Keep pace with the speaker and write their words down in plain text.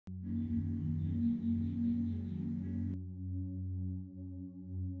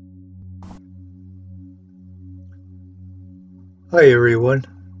Hi everyone,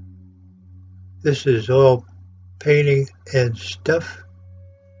 this is All Painting and Stuff,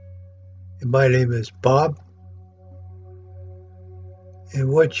 and my name is Bob,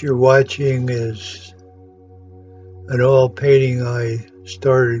 and what you're watching is an oil painting I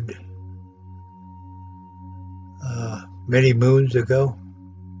started many moons ago.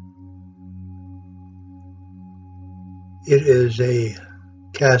 It is a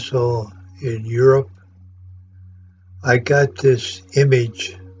castle in Europe. I got this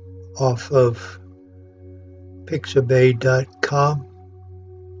image off of pixabay.com,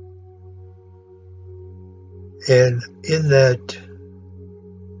 and in that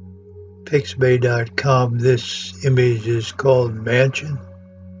pixabay.com this image is called Mansion.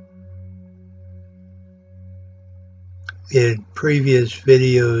 In previous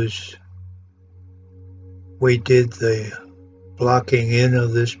videos we did the blocking in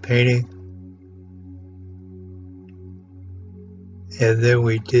of this painting, and then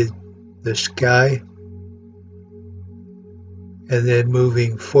we did the sky, and then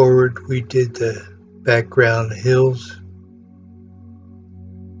moving forward we did the background hills,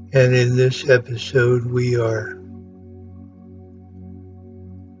 and in this episode we are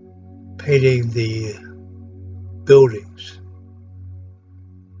painting the buildings.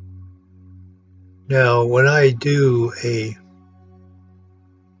 Now when I do a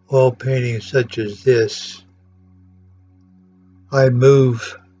oil painting such as this, I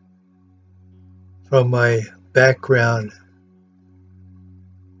move from my background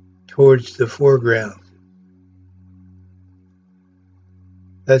towards the foreground.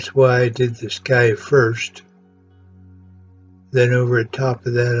 That's why I did the sky first. Then over the top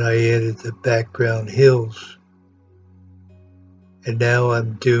of that I added the background hills. And now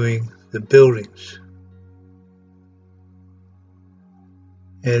I'm doing the buildings.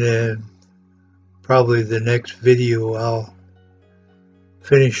 And then probably the next video I'll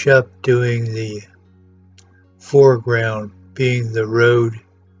finish up doing the foreground, being the road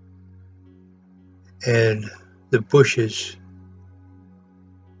and the bushes.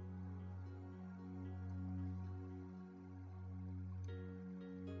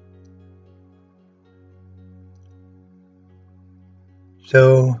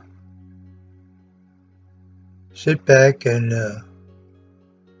 So sit back and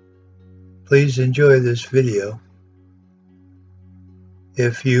please enjoy this video.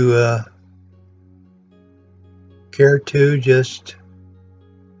 If you care to, just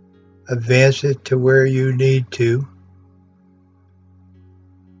advance it to where you need to,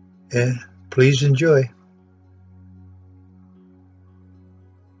 and please enjoy.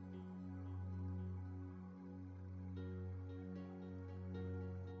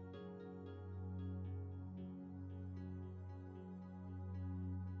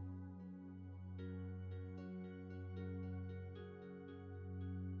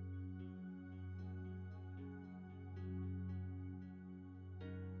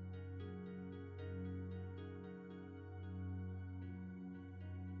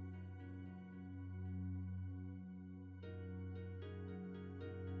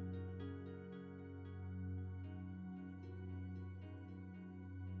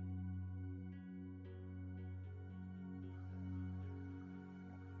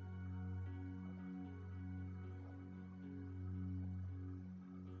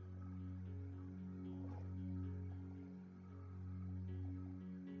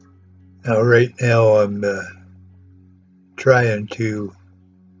 Now right now I'm trying to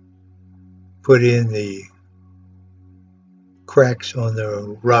put in the cracks on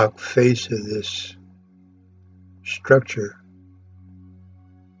the rock face of this structure.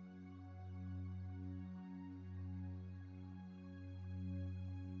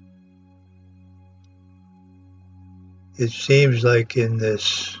 It seems like in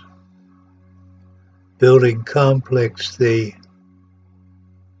this building complex they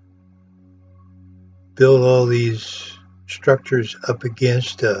build all these structures up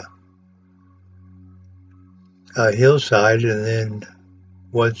against a hillside, and then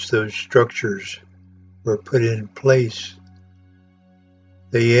once those structures were put in place,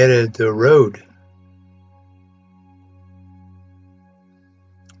 they added the road.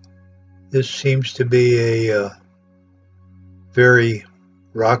 This seems to be a very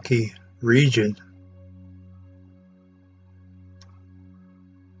rocky region.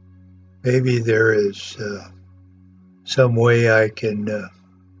 Maybe there is some way I can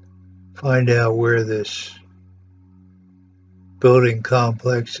find out where this building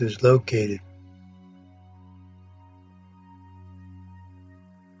complex is located.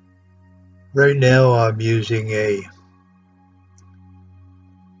 Right now I'm using a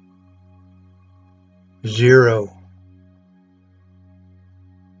 0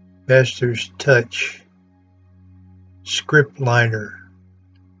 Master's Touch script liner,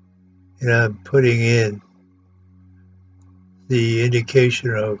 and I'm putting in the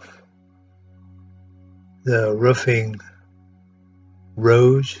indication of the roofing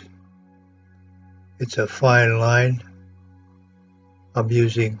rose. It's a fine line. I'm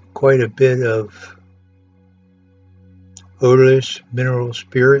using quite a bit of odorless mineral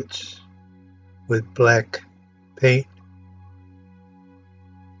spirits with black paint.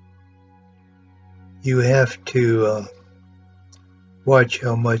 You have to watch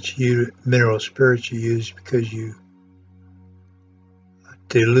how much mineral spirits you use, because you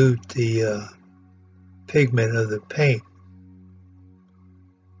dilute the pigment of the paint.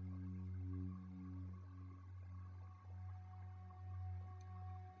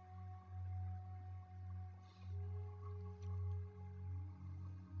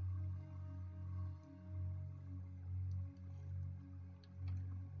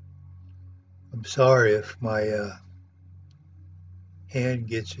 I'm sorry if my hand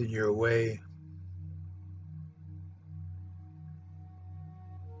gets in your way.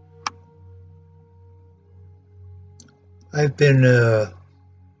 I've been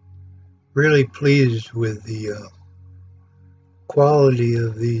really pleased with the quality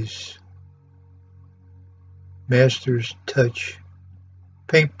of these Master's Touch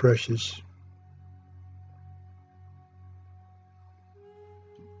paintbrushes.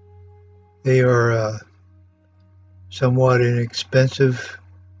 They are somewhat inexpensive.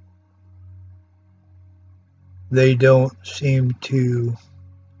 They don't seem to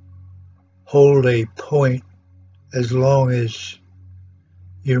hold a point as long as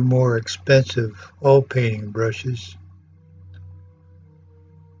your more expensive oil painting brushes.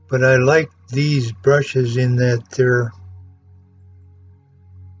 But I like these brushes in that they're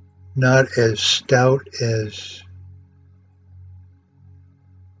not as stout as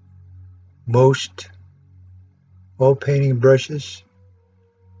most oil painting brushes.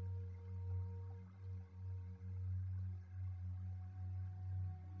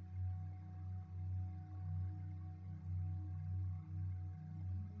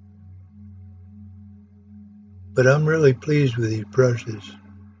 But I'm really pleased with these brushes.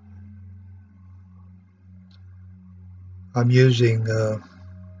 I'm using the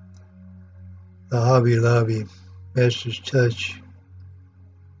Hobby Lobby Master's Touch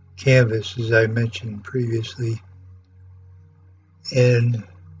canvas, as I mentioned previously, and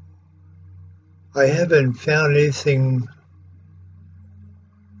I haven't found anything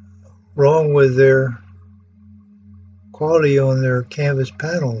wrong with their quality on their canvas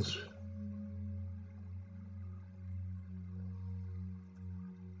panels.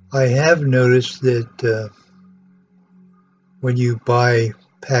 I have noticed that when you buy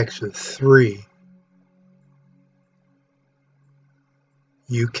packs of 3,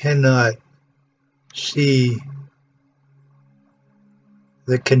 you cannot see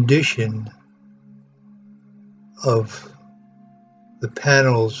the condition of the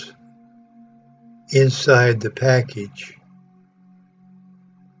panels inside the package.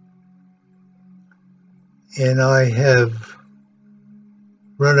 And I have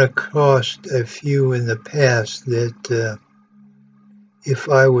run across a few in the past that if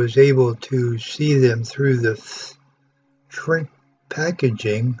I was able to see them through the shrink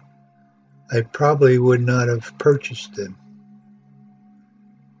packaging, I probably would not have purchased them.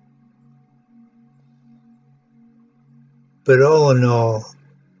 But all in all,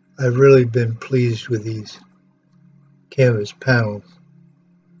 I've really been pleased with these canvas panels.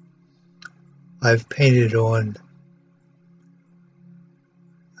 I've painted on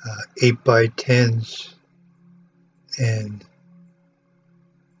 8x10s and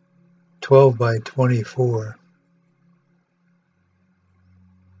 12x24.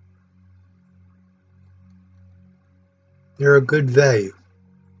 They're a good value.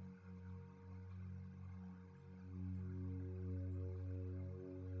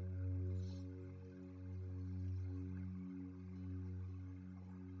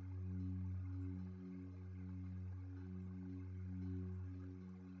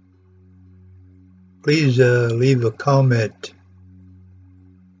 Please leave a comment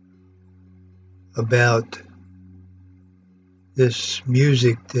about this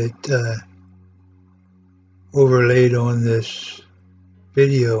music that overlaid on this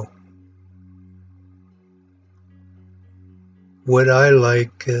video. What I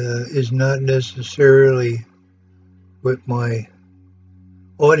like is not necessarily what my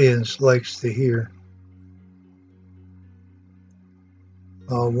audience likes to hear.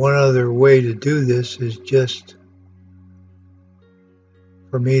 One other way to do this is just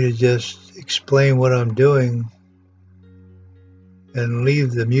for me to just explain what I'm doing and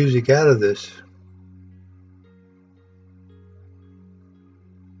leave the music out of this.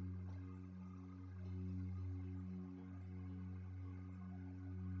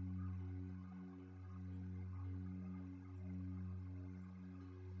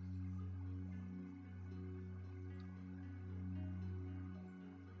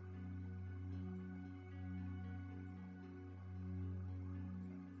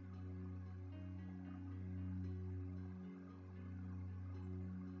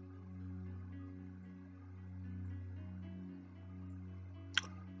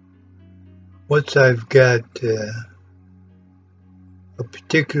 Once I've got a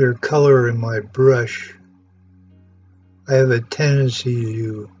particular color in my brush, I have a tendency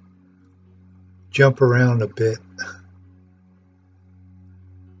to jump around a bit.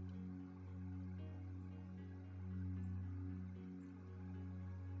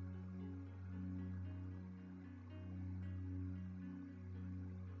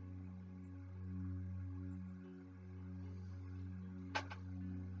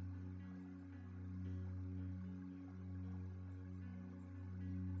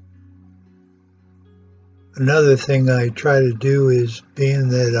 Another thing I try to do is, being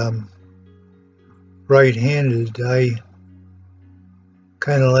that I'm right-handed, I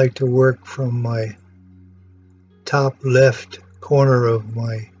kind of like to work from my top left corner of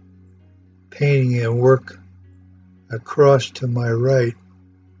my painting and work across to my right.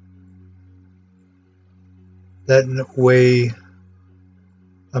 That way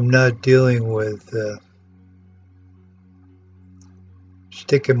I'm not dealing with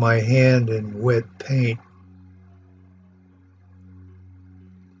sticking my hand in wet paint.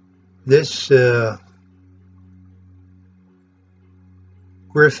 This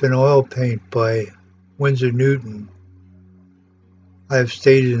Griffin oil paint by Winsor Newton, I've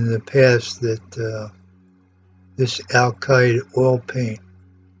stated in the past that this alkyd oil paint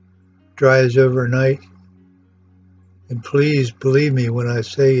dries overnight. And please believe me when I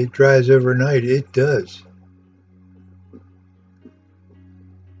say it dries overnight, it does.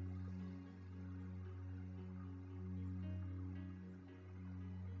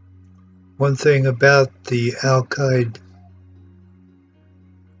 One thing about the alkyd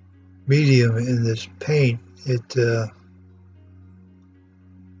medium in this paint, it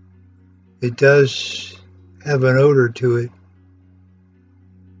does have an odor to it,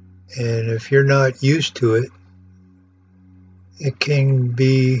 and if you're not used to it, it can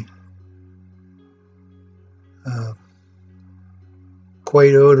be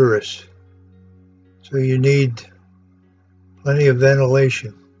quite odorous. So you need plenty of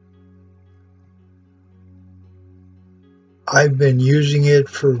ventilation. I've been using it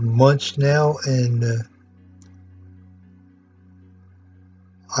for months now, and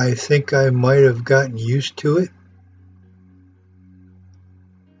I think I might have gotten used to it,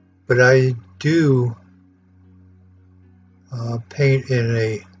 but I do paint in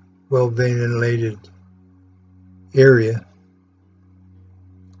a well-ventilated area.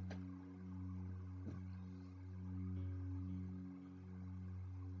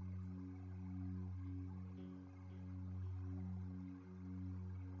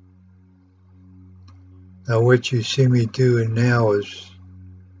 Now what you see me doing now is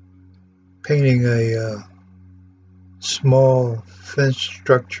painting a small fence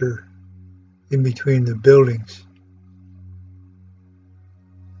structure in between the buildings.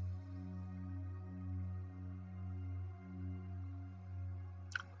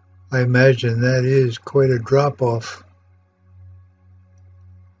 I imagine that is quite a drop-off.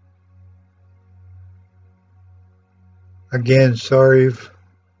 Again, sorry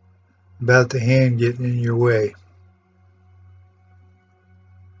about the hand getting in your way.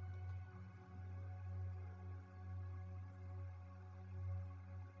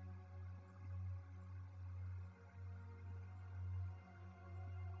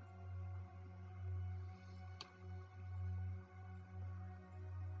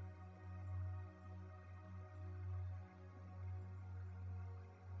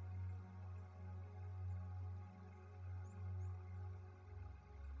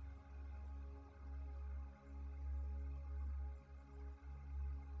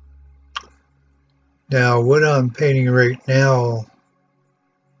 Now, what I'm painting right now,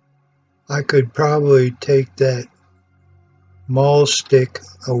 I could probably take that maul stick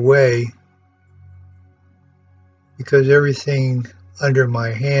away because everything under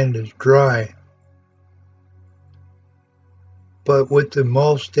my hand is dry. But what the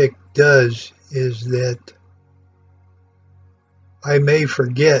maul stick does is that I may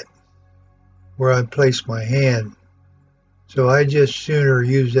forget where I place my hand. So I just sooner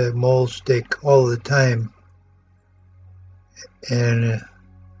use that maul stick all the time and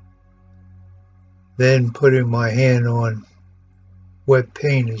then putting my hand on wet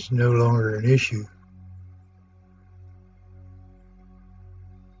paint is no longer an issue.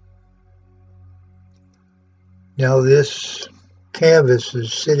 Now this canvas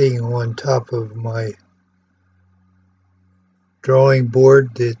is sitting on top of my drawing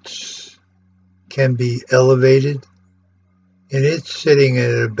board that can be elevated, and it's sitting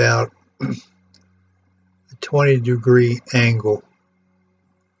at about a 20-degree angle.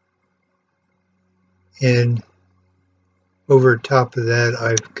 And over top of that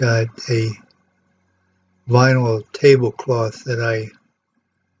I've got a vinyl tablecloth that I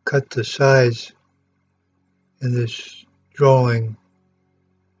cut the size, and this drawing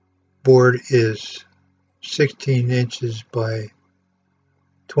board is 16 inches by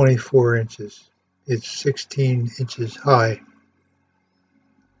 24 inches. It's 16 inches high.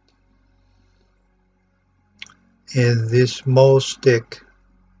 And this mole stick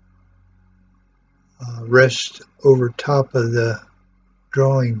rests over top of the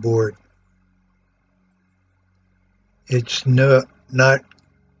drawing board. It's not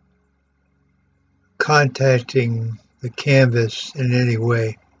contacting the canvas in any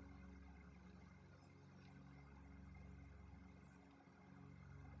way.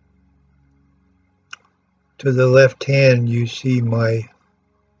 To the left hand you see my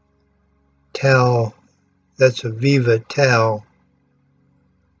towel. That's a Viva towel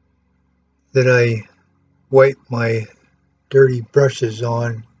that I wipe my dirty brushes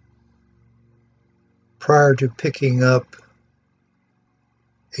on prior to picking up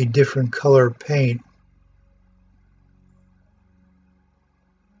a different color paint.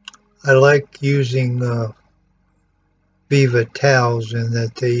 I like using Viva towels in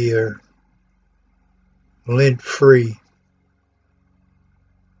that they are lint free.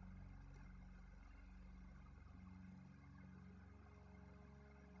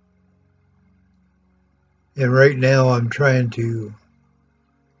 And right now I'm trying to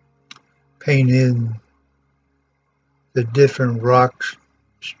paint in the different rock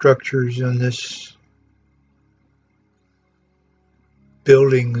structures on this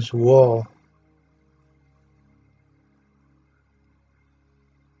building's wall.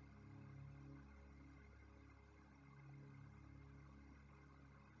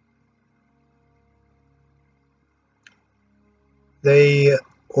 They,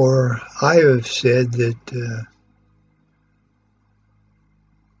 or I have said that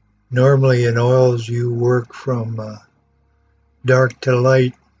normally in oils you work from dark to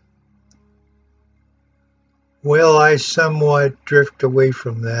light. Well, I somewhat drift away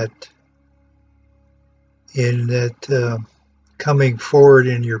from that, in that coming forward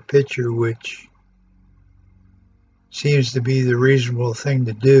in your picture, which seems to be the reasonable thing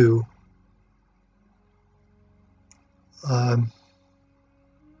to do. The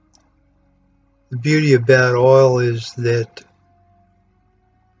beauty about oil is that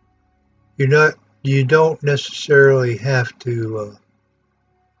you don't necessarily have to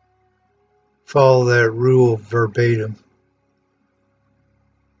follow that rule verbatim.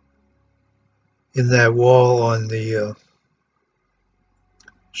 In that wall on the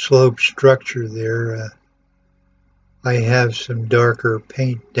slope structure there, I have some darker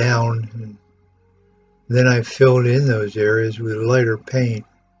paint down, and then I filled in those areas with lighter paint.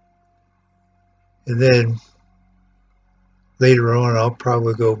 And then later on I'll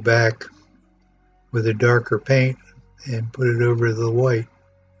probably go back with a darker paint and put it over the white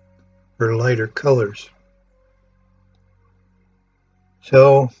for lighter colors.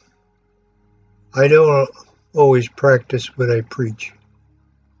 So I don't always practice what I preach.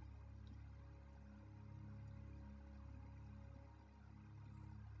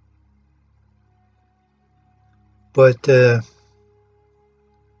 But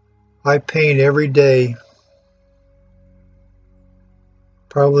I paint every day,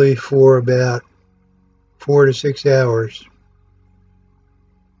 probably for about 4 to 6 hours.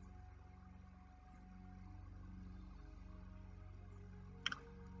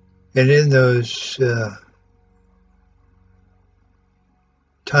 And in those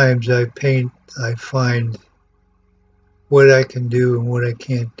times I paint, I find what I can do and what I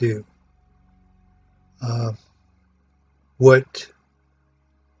can't do. What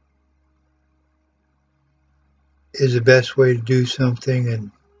is the best way to do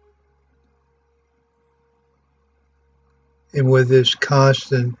something, and with this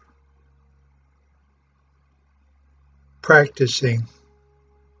constant practicing,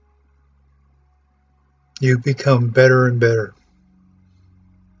 you become better and better.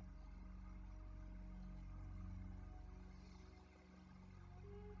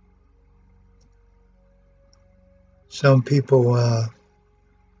 some people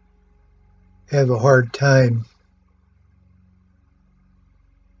have a hard time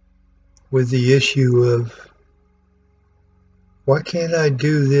with the issue of, why can't I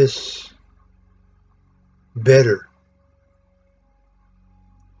do this better?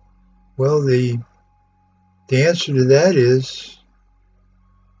 Well, the answer to that is,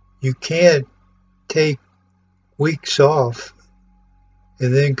 you can't take weeks off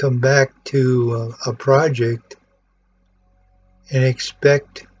and then come back to a project and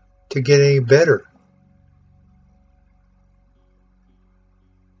expect to get any better.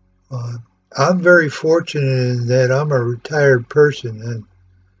 I'm very fortunate in that I'm a retired person and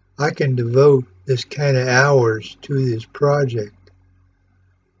I can devote this kind of hours to this project.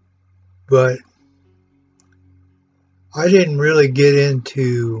 But I didn't really get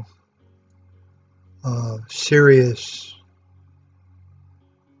into serious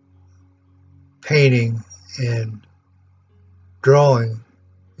painting and drawing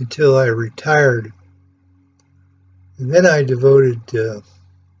until I retired. And then I devoted a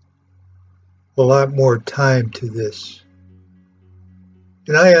lot more time to this.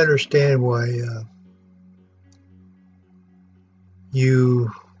 And I understand why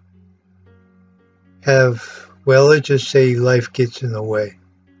you have, well, let's just say life gets in the way.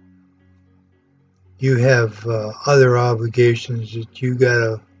 You have other obligations that you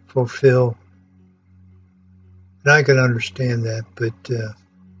gotta fulfill. And I can understand that, but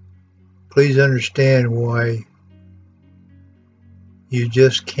please understand why you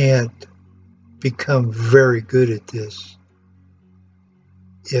just can't become very good at this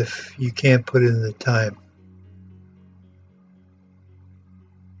if you can't put in the time.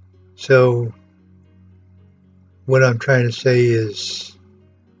 So what I'm trying to say is,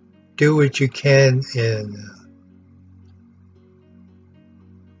 do what you can and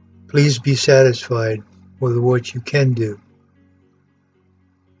please be satisfied with what you can do.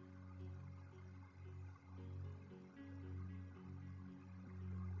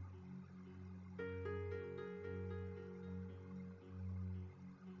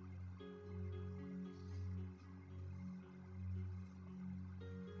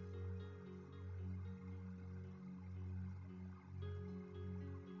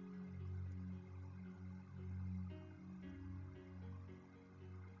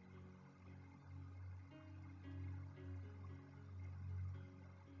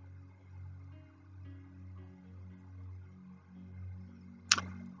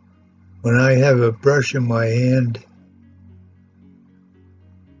 When I have a brush in my hand,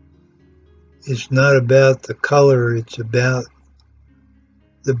 it's not about the color, it's about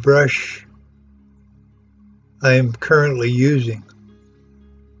the brush I am currently using.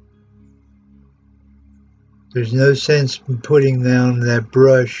 There's no sense in putting down that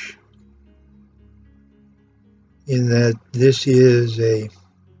brush in that this is a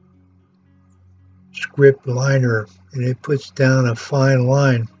script liner and it puts down a fine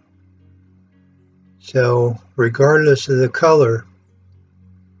line. So regardless of the color,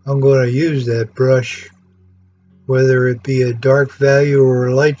 I'm going to use that brush, whether it be a dark value or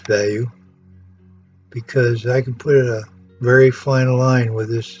a light value, because I can put a very fine line with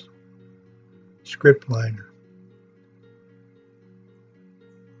this script liner.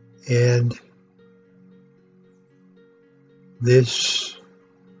 And this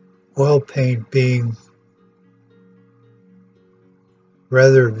oil paint being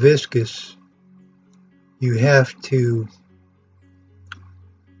rather viscous, you have to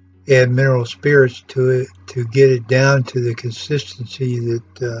add mineral spirits to it to get it down to the consistency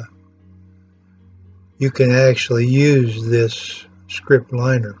that you can actually use this script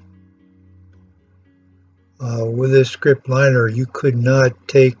liner. With this script liner, you could not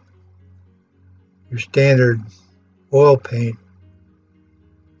take your standard oil paint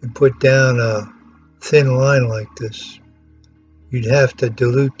and put down a thin line like this. You'd have to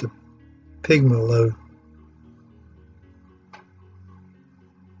dilute the pigment load.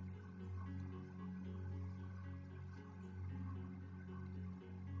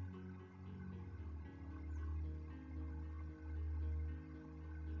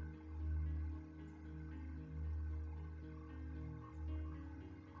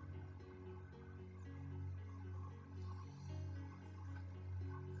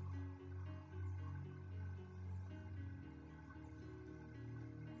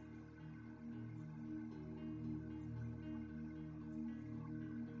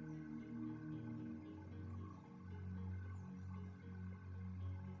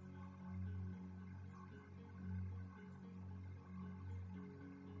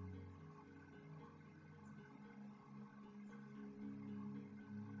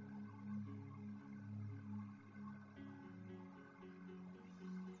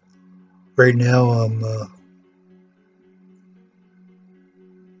 Right now I'm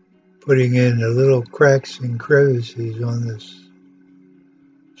putting in the little cracks and crevices on this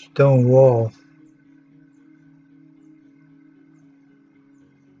stone wall.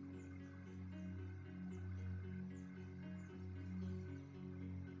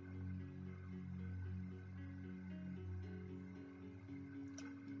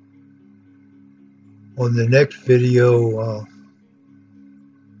 On the next video,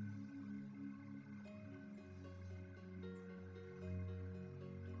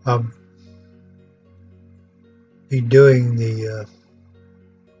 I'll be doing the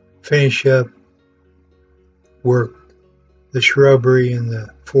finish up work, the shrubbery in the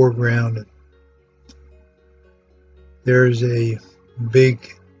foreground. There's a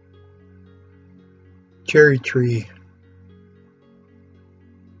big cherry tree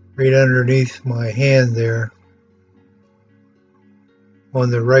right underneath my hand there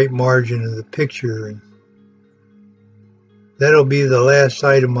on the right margin of the picture, and that'll be the last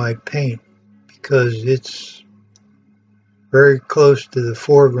item I paint because it's very close to the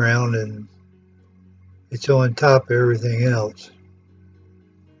foreground and it's on top of everything else.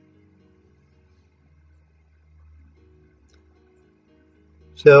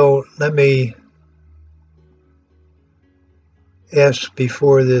 So let me ask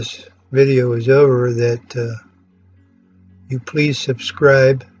before this video is over that you please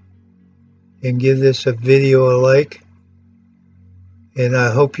subscribe and give this a video a like, and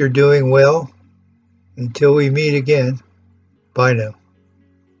I hope you're doing well. Until we meet again, bye now.